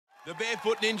The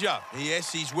barefoot ninja.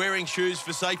 Yes, he's wearing shoes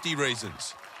for safety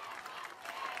reasons.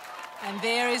 And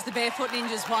there is the barefoot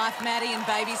ninja's wife, Maddie, and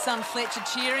baby son Fletcher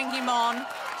cheering him on,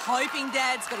 hoping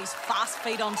Dad's got his fast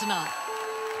feet on tonight.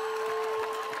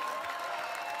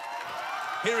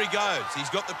 Here he goes. He's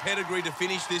got the pedigree to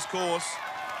finish this course.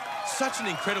 Such an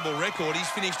incredible record. He's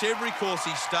finished every course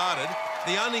he started.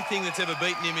 The only thing that's ever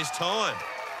beaten him is time.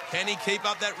 Can he keep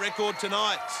up that record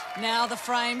tonight? Now the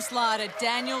frame slider.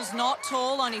 Daniel's not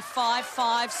tall, only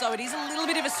 5'5", so it is a little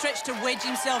bit of a stretch to wedge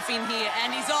himself in here,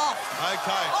 and he's off.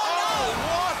 OK. Oh,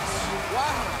 no!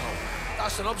 What? Wow.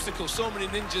 That's an obstacle so many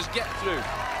ninjas get through.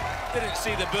 Didn't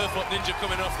see the barefoot ninja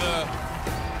coming off the...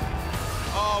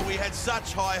 Oh, we had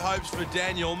such high hopes for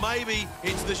Daniel. Maybe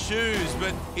it's the shoes,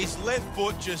 but his left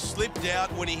foot just slipped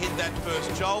out when he hit that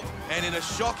first jolt, and in a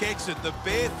shock exit, the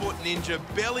barefoot ninja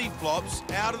belly flops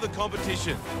out of the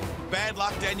competition. Bad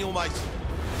luck, Daniel Mason.